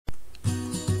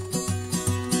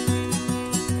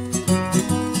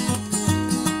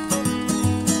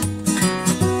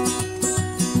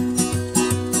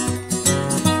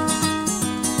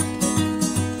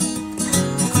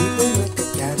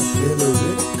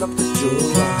So I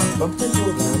bump into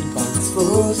a blind box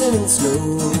frozen in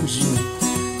snow. She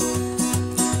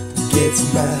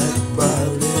gets mad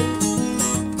about it.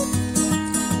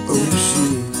 Oh, she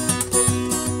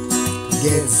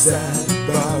gets sad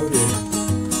about it.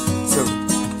 So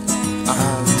I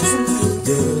listen to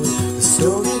the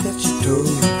story that she told.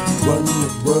 One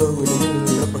of woe in the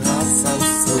middle of her house, I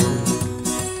was sold.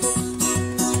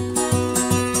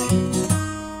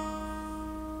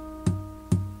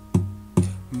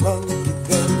 Monkey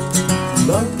then,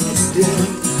 monkey still,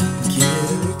 kill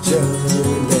each other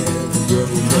and never grow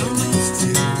monkeys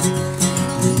till.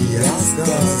 We ask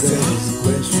ourselves the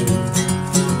question,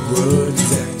 what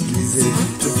exactly is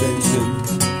intervention?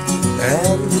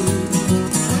 And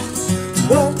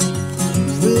what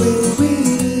will we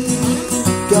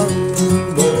become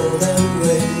more than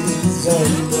raised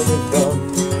under the thumb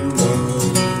of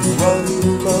one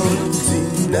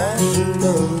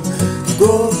multinational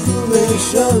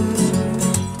corporation?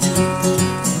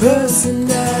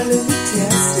 Personality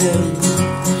testing,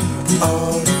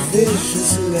 artificial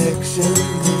selection,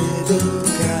 little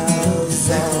cows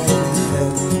and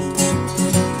hens.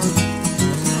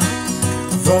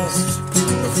 Frost, a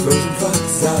frozen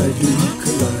fox, I do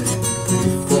collide.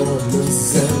 Reform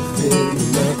myself in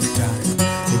another time.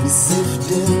 Maybe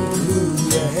sifting through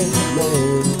your hate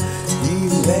man,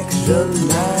 election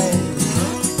night.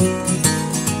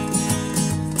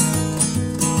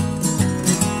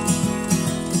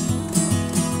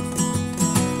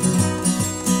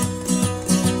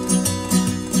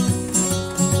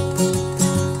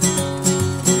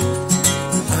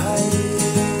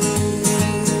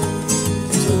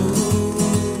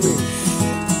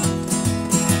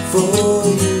 For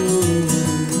you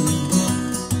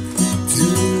to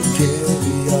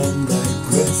carry on my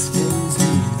questions,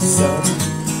 the sun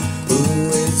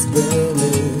always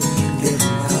burning,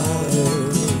 getting hotter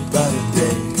by the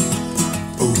day.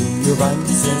 Oh, your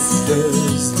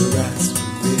ancestors, their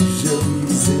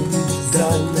aspirations in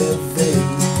time their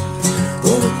fate.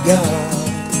 Oh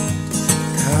God,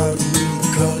 how do we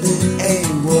call it a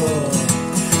war?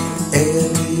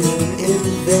 Alien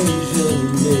invasion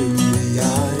in the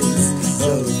eyes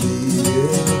of the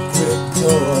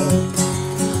equator.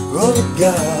 Oh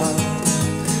God,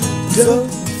 don't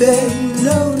they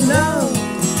know now?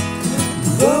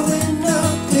 Growing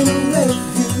up in a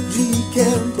refugee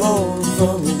camp, born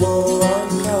from a war on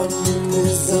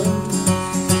communism.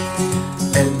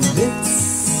 And it's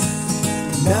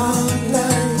not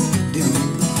like do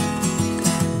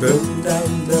burn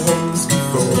down the homes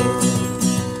before,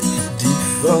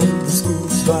 defund the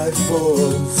schools by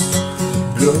force,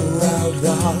 blow out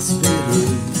the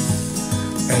hospitals,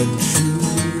 and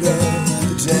shoot up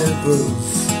the temples.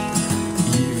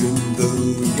 Even though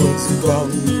it was the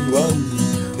wrong one,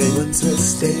 they once were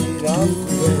state of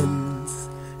friends,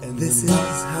 and this is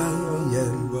how we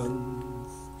end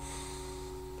ones.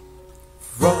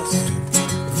 Frost,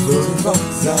 frozen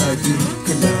fox, I do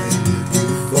collide.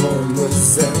 Reform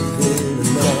myself in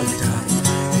another time,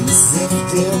 and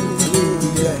sifting through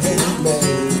your hate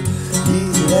mail,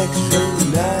 election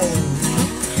night.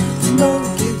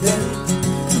 Monkey then,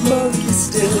 monkey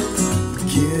still,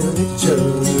 kill each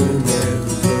other and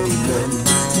everything and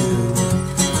still.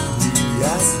 We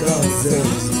ask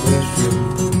ourselves the question,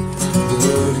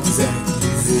 what exactly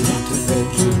is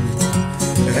intervention?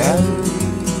 And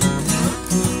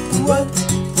what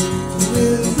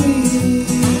will we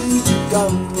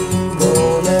become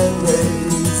born and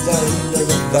raised under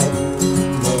the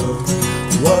thumb of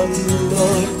one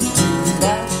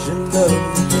multinational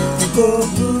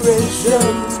corporation?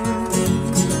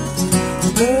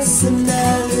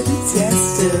 Personality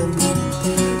testing,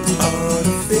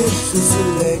 artificial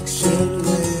selection,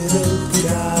 little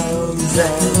cows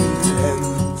and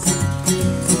hens.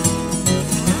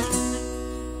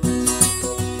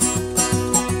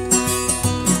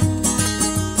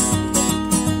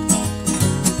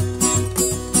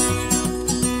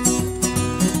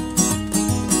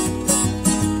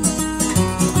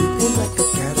 Creeping like a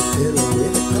caterpillar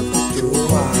in a cup of joe,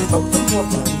 I open up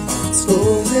my arms,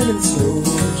 frozen in snow.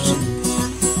 She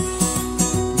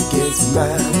gets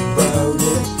mad about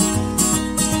it.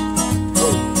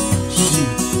 Oh, she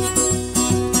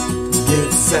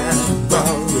gets sad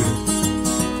about it.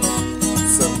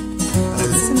 So I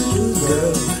listen to the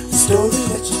story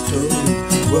that she told.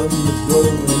 One of